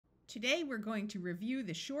Today we're going to review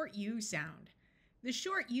the short U sound. The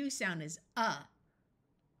short U sound is up,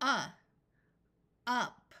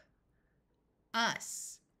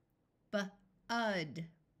 us, bud, bud,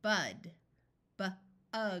 bug,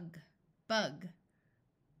 bug,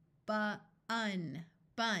 bun,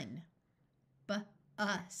 bun,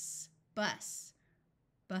 bus, bus,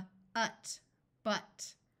 but,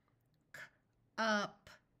 up,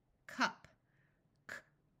 cup,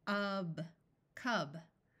 cub,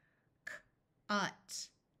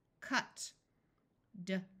 cut,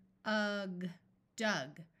 dug,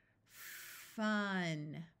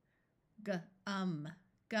 fun, gum,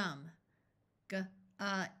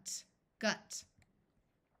 gut,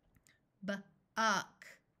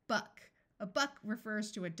 buck. A buck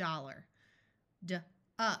refers to $1. Duck,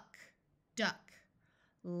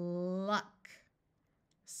 luck,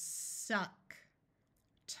 suck,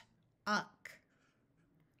 tuck,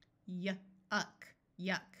 yuck,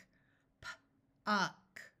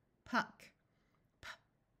 puck,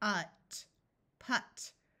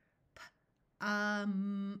 put,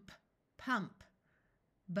 pump,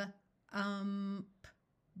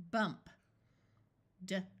 bump,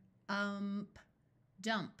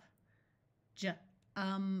 dump,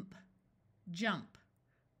 jump,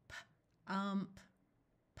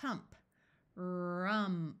 pump,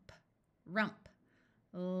 rump,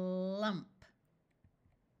 lump,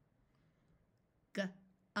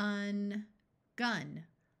 gun,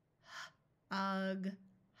 hug,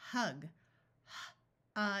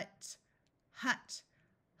 hut,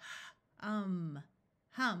 hum,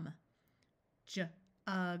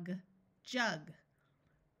 jug,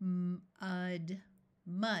 mud,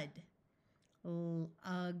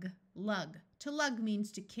 lug. To lug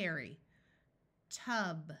means to carry.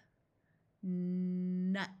 Tub,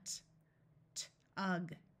 nut,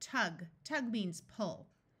 tug. Tug means pull.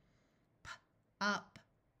 Pup,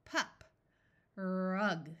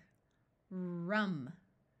 rug, rum,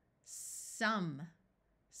 some,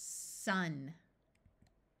 sun.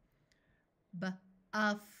 Buff,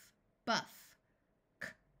 cuff,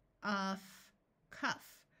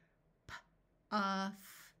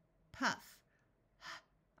 puff,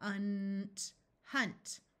 hunt,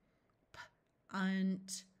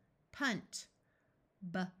 punt,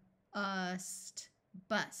 bust,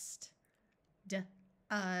 dust,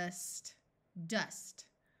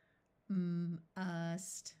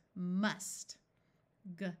 must,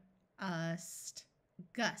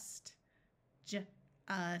 gust,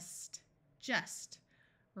 just,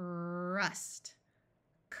 rust,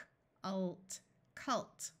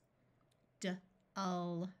 cult,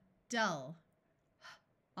 dull,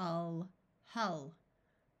 hull,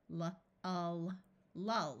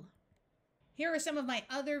 lull. Here are some of my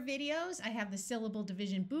other videos. I have the Syllable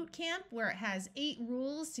Division Boot Camp, where it has 8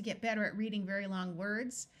 rules to get better at reading very long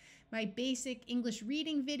words. My basic English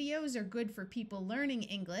reading videos are good for people learning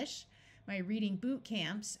English. My reading boot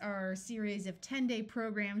camps are a series of 10-day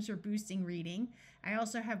programs for boosting reading. I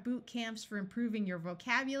also have boot camps for improving your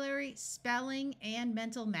vocabulary, spelling, and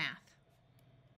mental math.